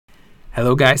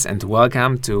Hello guys, and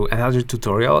welcome to another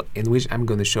tutorial in which I'm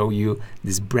going to show you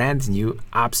this brand new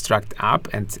Abstract app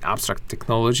and Abstract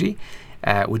technology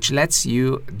which lets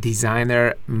you,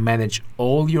 designer, manage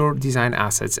all your design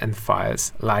assets and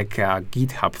files like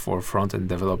GitHub for front-end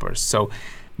developers. So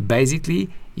basically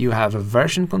you have a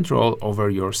version control over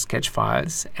your sketch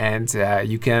files, and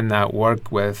you can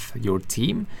work with your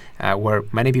team where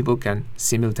many people can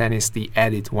simultaneously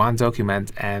edit one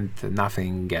document and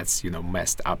nothing gets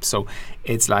messed up. So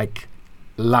it's like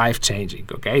life-changing,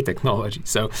 okay, technology.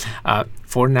 So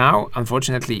for now,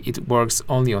 unfortunately, it works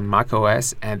only on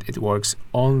macOS and it works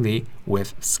only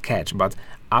with Sketch, but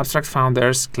Abstract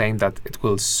founders claim that it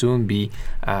will soon be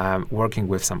working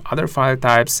with some other file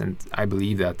types, and I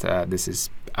believe that this is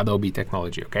Adobe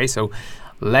technology. Okay, so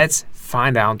let's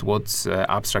find out what's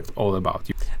Abstract all about.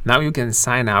 Now you can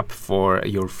sign up for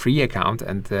your free account,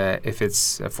 and if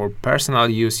it's for personal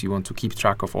use, you want to keep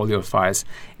track of all your files,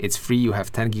 it's free. You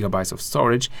have 10 gigabytes of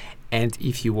storage, and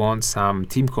if you want some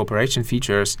team cooperation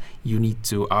features, you need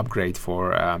to upgrade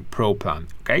for Pro plan.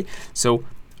 Okay, so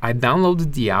I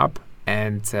downloaded the app,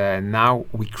 and now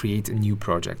we create a new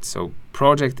project. So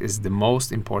project is the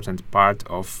most important part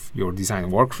of your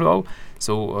design workflow.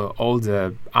 So all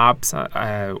the apps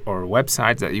or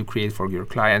websites that you create for your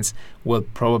clients will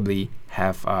probably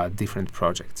have a different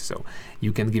project. So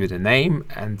you can give it a name,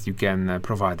 and you can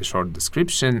provide a short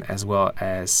description, as well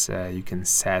as you can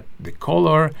set the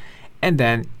color, and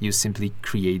then you simply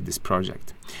create this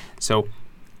project. So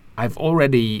I've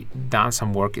already done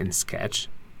some work in Sketch,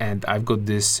 and I've got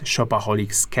this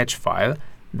Shopaholic sketch file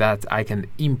that I can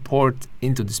import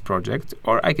into this project,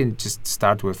 or I can just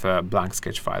start with a blank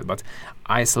sketch file. But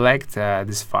I select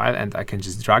this file and I can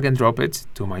just drag and drop it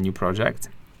to my new project.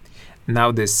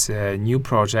 Now this new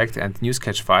project and new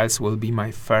sketch files will be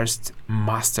my first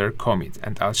master commit,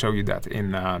 and I'll show you that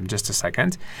in just a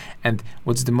second. And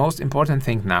what's the most important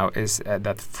thing now is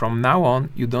that from now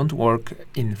on you don't work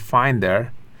in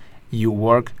Finder, you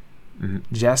work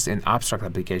just in Abstract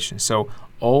application. So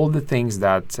all the things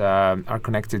that are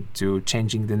connected to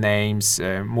changing the names,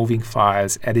 moving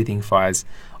files, editing files,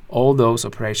 all those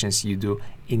operations you do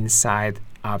inside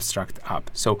Abstract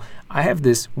app. So I have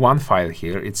this one file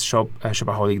here, it's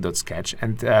shopaholic.sketch,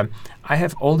 and I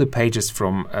have all the pages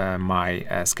from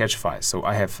my sketch file. So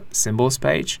I have symbols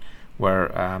page,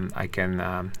 where I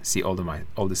can see all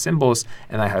the symbols,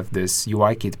 and I have this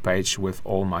UIKit page with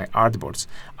all my artboards.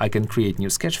 I can create new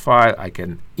sketch file, I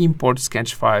can import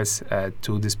sketch files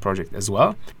to this project as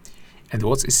well. And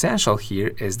what's essential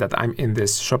here is that I'm in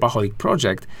this Shopaholic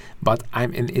project, but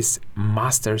I'm in its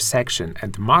master section.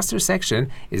 And the master section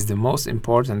is the most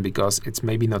important because it's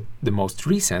maybe not the most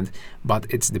recent, but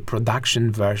it's the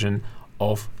production version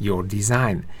of your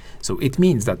design. So it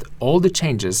means that all the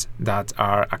changes that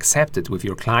are accepted with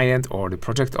your client or the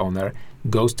project owner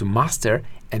goes to master,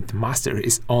 and master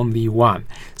is only one.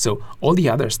 So all the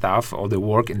other stuff, all the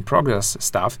work in progress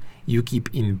stuff, you keep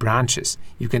in branches.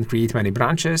 You can create many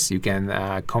branches, you can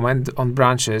comment on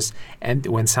branches, and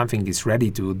when something is ready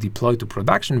to deploy to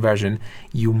production version,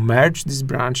 you merge this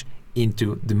branch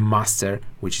into the master,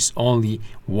 which is only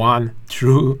one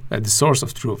true, the source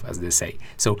of truth, as they say.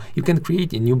 So you can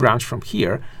create a new branch from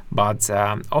here, but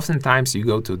oftentimes you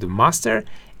go to the master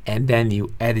and then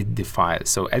you edit the file.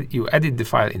 So you edit the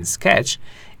file in Sketch,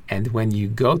 and when you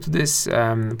go to this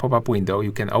pop-up window,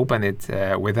 you can open it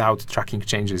without tracking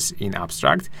changes in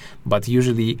Abstract, but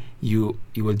usually you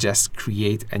will just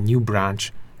create a new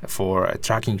branch for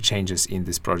tracking changes in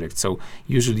this project. So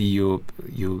usually you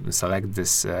select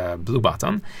this blue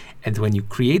button, and when you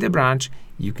create a branch,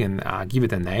 you can give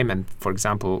it a name. And for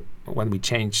example, when we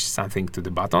change something to the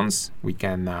buttons, we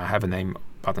can have a name,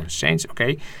 buttons change.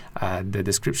 Okay, the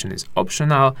description is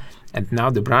optional, and now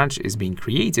the branch is being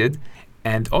created,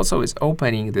 and also is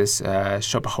opening this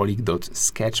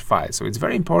shopaholic.sketch file. So it's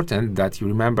very important that you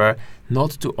remember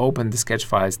not to open the sketch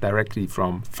files directly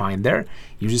from Finder.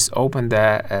 You just open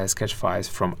the sketch files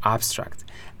from Abstract.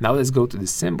 Now let's go to the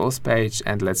symbols page,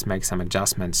 and let's make some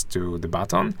adjustments to the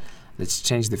button. Let's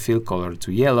change the fill color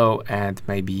to yellow, and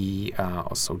maybe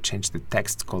also change the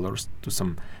text colors to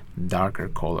some darker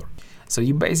color. So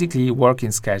you basically work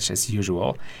in Sketch as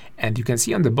usual, and you can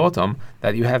see on the bottom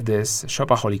that you have this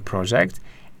Shopaholic project,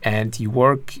 and you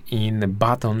work in the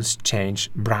buttons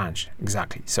change branch.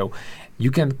 Exactly. So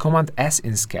you can command S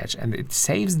in Sketch, and it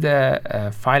saves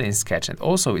the file in Sketch, and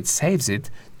also it saves it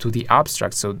to the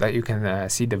Abstract so that you can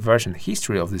see the version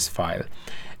history of this file.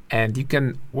 And you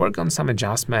can work on some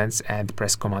adjustments and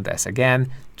press Command S again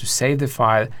to save the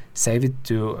file, save it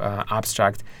to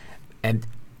Abstract. And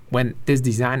when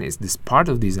this part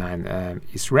of design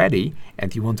is ready,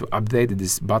 and you want to update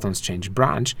this buttons change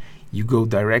branch, you go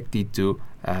directly to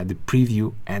the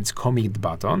preview and commit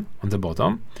button on the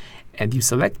bottom, and you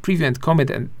select preview and commit,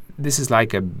 and this is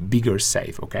like a bigger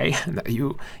save, okay?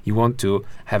 you want to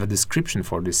have a description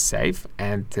for this save,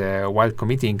 and while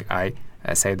committing, I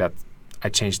say that I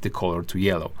changed the color to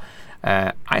yellow.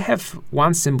 I have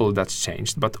one symbol that's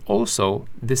changed, but also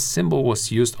this symbol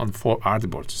was used on 4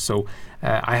 artboards. So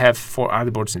I have 4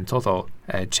 artboards in total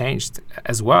changed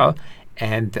as well.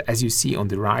 And as you see on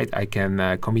the right, I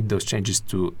can commit those changes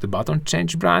to the button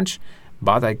change branch,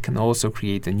 but I can also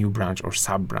create a new branch or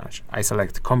sub branch. I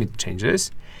select commit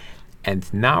changes,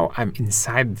 and now I'm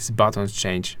inside this buttons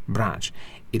change branch.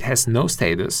 It has no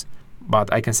status,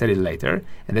 but I can set it later.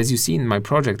 And as you see in my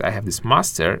project, I have this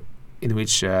master in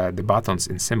which the buttons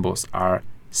and symbols are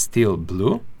still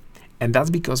blue. And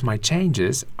that's because my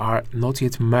changes are not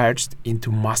yet merged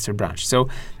into master branch. So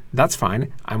that's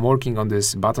fine. I'm working on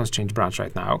this buttons change branch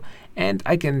right now, and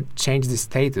I can change the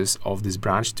status of this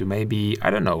branch to maybe, I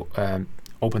don't know,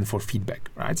 open for feedback,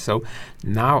 right? So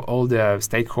now all the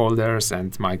stakeholders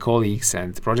and my colleagues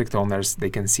and project owners,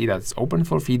 they can see that it's open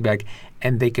for feedback,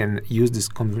 and they can use this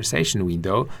conversation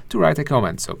window to write a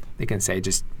comment. So they can say,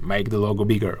 just make the logo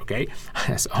bigger, okay?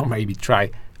 Or maybe try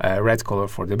red color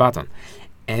for the button.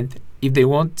 And if they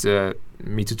want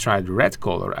me to try the red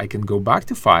color, I can go back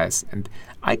to files, and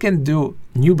I can do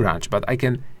new branch, but I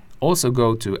can also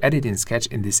go to edit in Sketch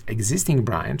in this existing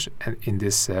branch and in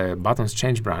this buttons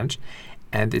change branch,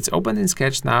 and it's open in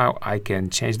Sketch now. I can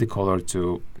change the color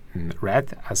to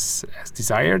red as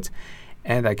desired,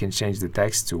 and I can change the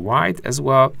text to white as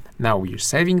well. Now we're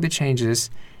saving the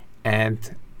changes,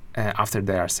 and after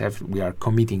they are saved, we are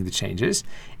committing the changes.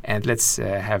 And let's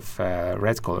have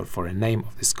red color for a name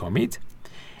of this commit.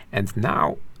 And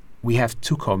now we have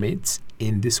 2 commits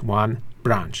in this one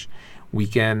branch. We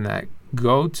can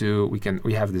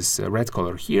we have this red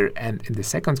color here, and in the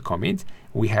second commit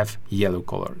we have yellow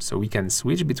color. So we can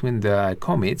switch between the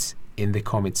commits in the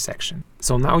commit section.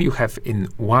 So now you have in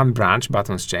one branch,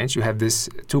 buttons change, you have these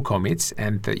 2 commits,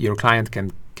 and your client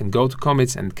can go to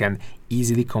commits and can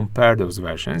easily compare those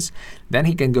versions. Then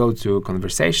he can go to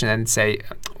conversation and say,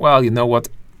 well, you know what,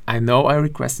 I know I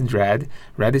requested red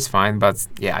is fine, but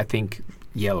yeah, I think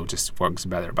yellow just works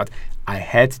better, but I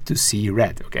had to see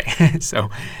red, okay? So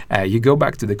you go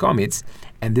back to the commits,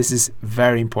 and this is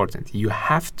very important. You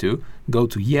have to go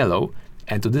to yellow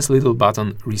and to this little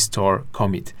button, restore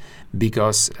commit,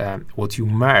 because what you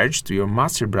merge to your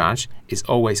master branch is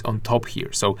always on top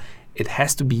here. So it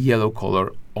has to be yellow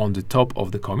color on the top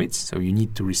of the commits, so you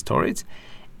need to restore it.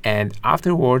 And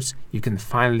afterwards, you can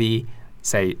finally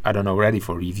say, I don't know, ready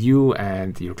for review,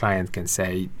 and your client can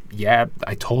say, yeah,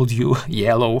 I told you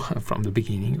yellow from the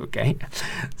beginning, okay?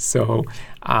 So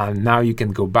now you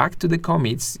can go back to the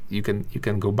commits, you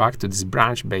can go back to this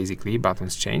branch, basically,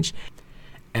 buttons change,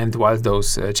 and while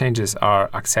those changes are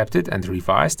accepted and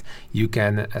revised, you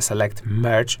can select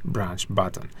merge branch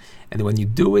button. And when you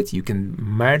do it, you can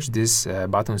merge this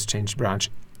buttons change branch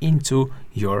into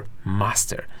your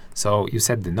master. So you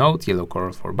set the node, yellow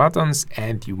color for buttons,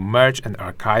 and you merge and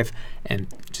archive and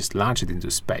just launch it into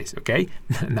space, okay?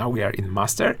 Now we are in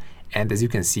master, and as you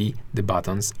can see, the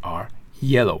buttons are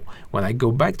yellow. When I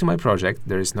go back to my project,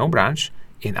 there is no branch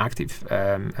in active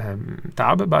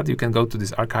tab, but you can go to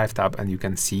this archive tab and you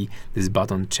can see this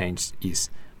button change is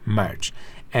merged.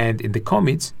 And in the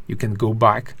commits, you can go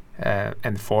back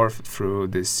and forth through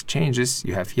these changes.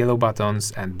 You have yellow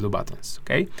buttons and blue buttons,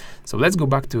 okay? So let's go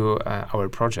back to our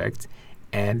project,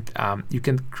 and you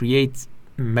can create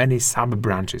many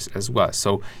sub-branches as well.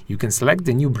 So you can select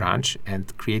the new branch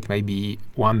and create maybe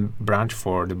one branch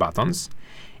for the buttons,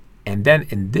 and then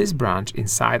in this branch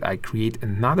inside I create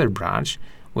another branch,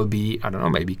 will be, I don't know,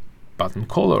 maybe button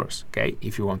colors, okay,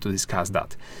 if you want to discuss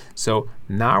that. So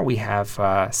now we have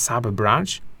a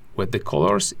sub-branch with the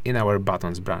colors in our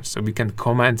buttons branch. So we can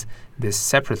comment this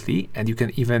separately, and you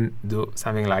can even do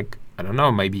something like, I don't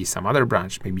know, maybe some other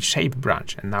branch, maybe shape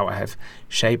branch. And now I have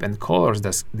shape and colors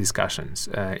discussions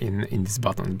in this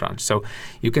buttons branch. So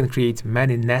you can create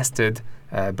many nested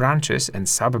branches and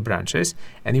sub-branches,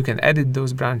 and you can edit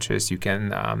those branches. You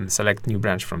can select new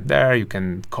branch from there. You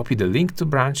can copy the link to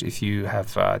branch if you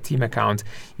have a team account.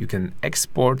 You can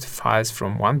export files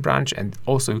from one branch, and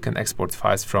also you can export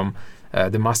files from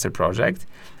the master project.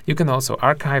 You can also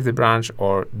archive the branch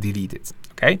or delete it,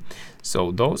 okay?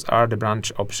 So those are the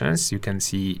branch options. You can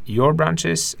see your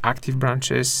branches, active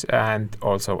branches, and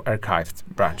also archived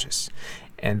branches.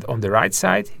 And on the right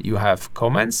side, you have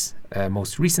comments,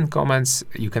 most recent comments.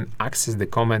 You can access the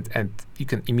comment and you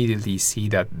can immediately see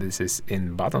that this is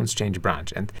in Buttons Change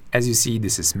branch. And as you see,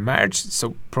 this is merged,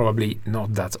 so probably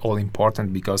not that all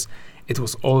important because it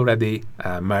was already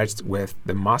merged with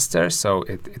the master, so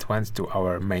it went to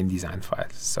our main design file.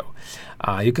 So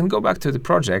you can go back to the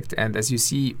project, and as you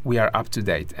see, we are up to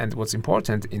date. And what's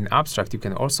important in Abstract, you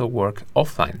can also work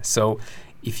offline. So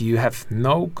if you have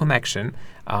no connection,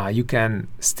 you can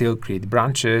still create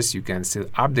branches, you can still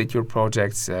update your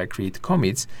projects, create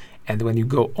commits, and when you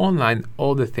go online,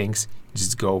 all the things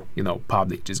just go,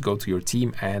 public, just go to your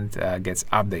team and gets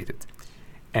updated.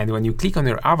 And when you click on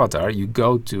your avatar, you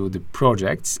go to the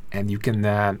projects and you can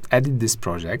edit this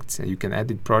project. You can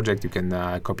edit project, you can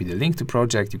copy the link to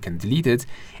project, you can delete it,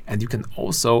 and you can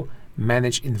also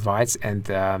manage invites and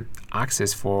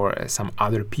access for some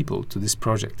other people to this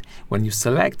project. When you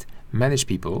select manage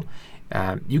people,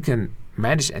 you can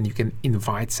manage and you can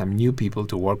invite some new people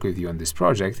to work with you on this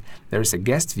project. There is a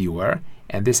guest viewer,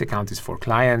 and this account is for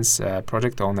clients,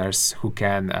 project owners who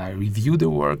can review the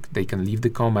work, they can leave the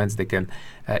comments, they can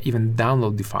even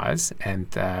download the files and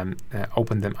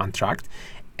open them untracked.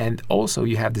 And also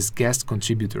you have this guest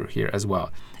contributor here as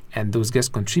well. And those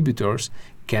guest contributors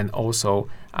can also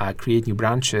create new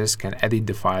branches, can edit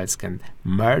the files, can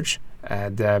merge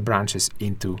the branches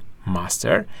into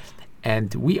master.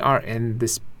 And we are in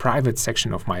this private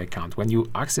section of my account. When you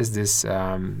access this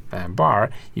bar,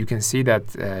 you can see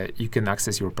that you can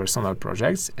access your personal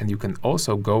projects, and you can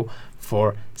also go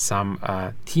for some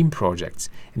team projects.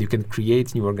 And you can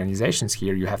create new organizations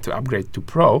here. You have to upgrade to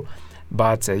Pro,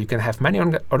 but you can have many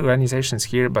organizations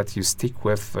here, but you stick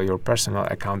with your personal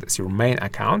account as your main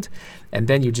account. And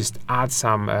then you just add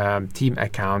some team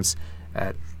accounts,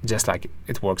 just like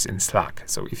it works in Slack.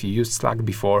 So if you used Slack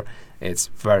before, it's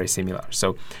very similar.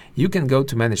 So you can go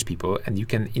to manage people and you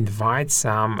can invite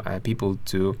some people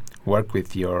to work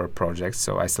with your project.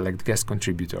 So I select guest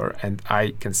contributor and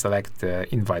I can select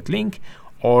the invite link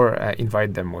or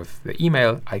invite them with the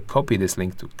email. I copy this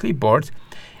link to clipboard,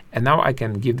 and now I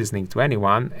can give this link to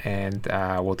anyone, and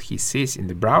what he sees in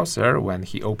the browser when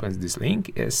he opens this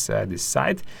link is this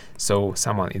site. So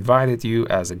someone invited you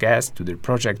as a guest to their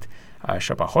project,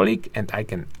 Shopaholic, and I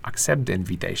can accept the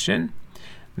invitation.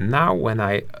 Now when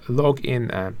I log in,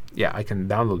 I can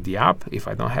download the app if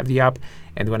I don't have the app.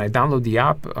 And when I download the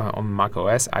app on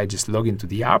macOS, I just log into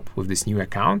the app with this new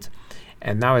account.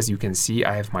 And now, as you can see,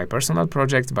 I have my personal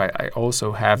project, but I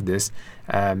also have this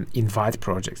invite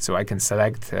project. So I can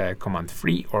select command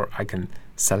free, or I can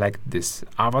select this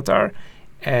avatar,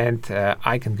 and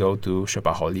I can go to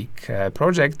Shopaholic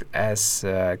project as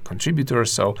a contributor.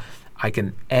 So I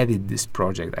can edit this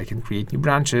project, I can create new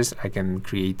branches, I can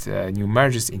create new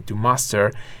merges into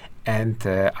master, and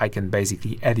I can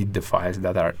basically edit the files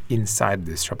that are inside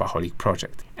this Shopaholic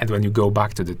project. And when you go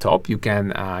back to the top, you can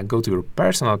go to your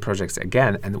personal projects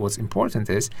again, and what's important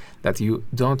is that you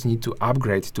don't need to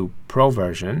upgrade to Pro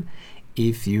version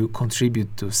if you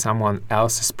contribute to someone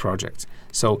else's project.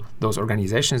 So those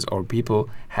organizations or people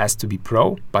has to be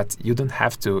Pro, but you don't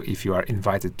have to if you are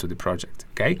invited to the project,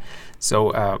 okay?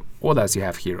 So what else you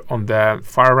have here? On the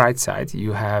far right side,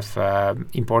 you have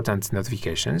important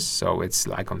notifications. So it's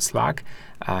like on Slack.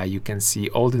 You can see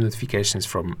all the notifications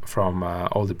from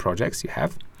all the projects you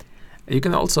have. You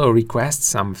can also request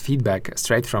some feedback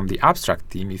straight from the Abstract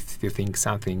team if you think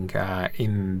something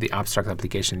in the Abstract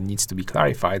application needs to be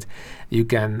clarified. You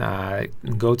can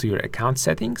go to your account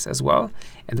settings as well.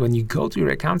 And when you go to your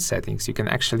account settings, you can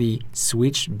actually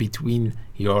switch between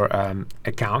your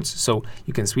accounts. So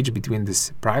you can switch between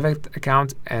this private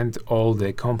account and all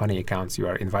the company accounts you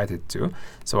are invited to.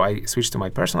 So I switch to my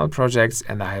personal projects,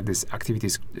 and I have this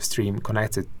activities stream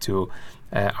connected to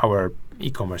our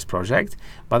e-commerce project,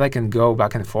 but I can go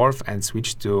back and forth and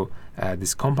switch to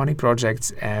this company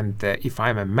projects. And if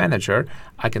I'm a manager,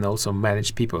 I can also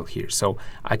manage people here. So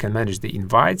I can manage the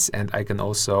invites, and I can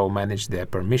also manage the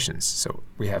permissions. So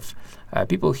we have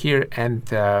people here, and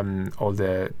all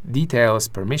the details,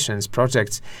 permissions,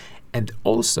 projects, and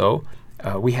also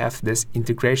we have this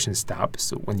integrations tab.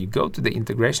 So when you go to the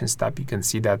integrations tab, you can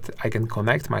see that I can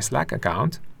connect my Slack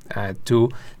account to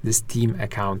this team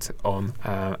account on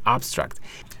Abstract.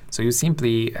 So you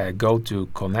simply go to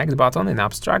connect button in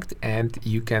Abstract, and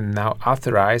you can now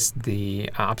authorize the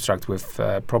Abstract with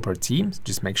proper teams.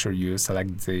 Just make sure you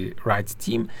select the right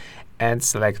team and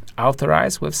select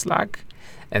authorize with Slack.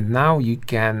 And now you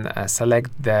can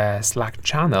select the Slack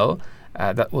channel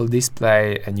that will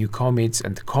display new commits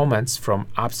and comments from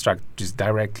Abstract just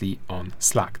directly on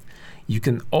Slack. You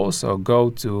can also go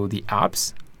to the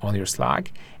apps on your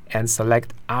Slack and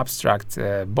select Abstract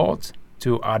bot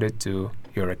to add it to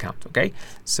your account. Okay,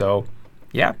 so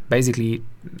yeah, basically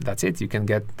that's it. You can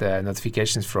get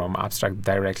notifications from Abstract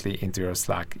directly into your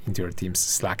Slack, into your team's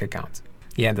Slack account.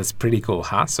 Yeah, that's pretty cool,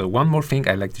 huh? So one more thing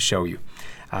I'd like to show you.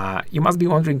 You must be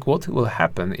wondering what will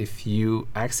happen if you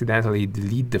accidentally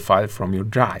delete the file from your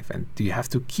drive, and do you have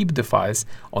to keep the files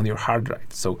on your hard drive?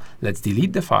 So let's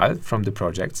delete the file from the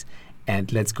projects,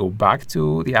 and let's go back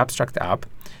to the Abstract app,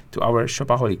 to our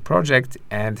Shopaholic project,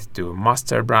 and to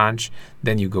master branch.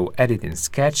 Then you go edit in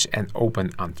Sketch and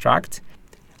open Untracked.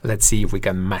 Let's see if we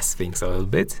can mess things a little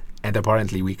bit. And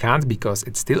apparently we can't, because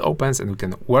it still opens and we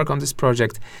can work on this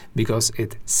project because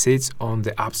it sits on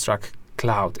the Abstract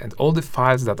cloud, and all the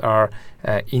files that are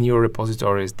in your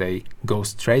repositories, they go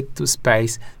straight to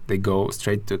Space, they go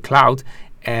straight to cloud,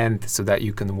 and so that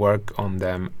you can work on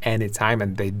them anytime,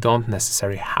 and they don't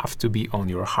necessarily have to be on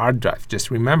your hard drive.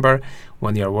 Just remember,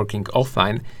 when you're working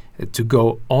offline, to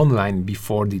go online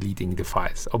before deleting the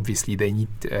files. Obviously, they need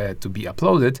to be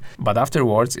uploaded, but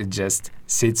afterwards it just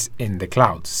sits in the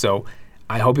cloud. So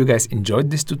I hope you guys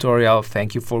enjoyed this tutorial.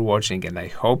 Thank you for watching, and I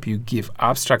hope you give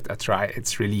Abstract a try.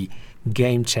 It's really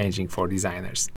game-changing for designers.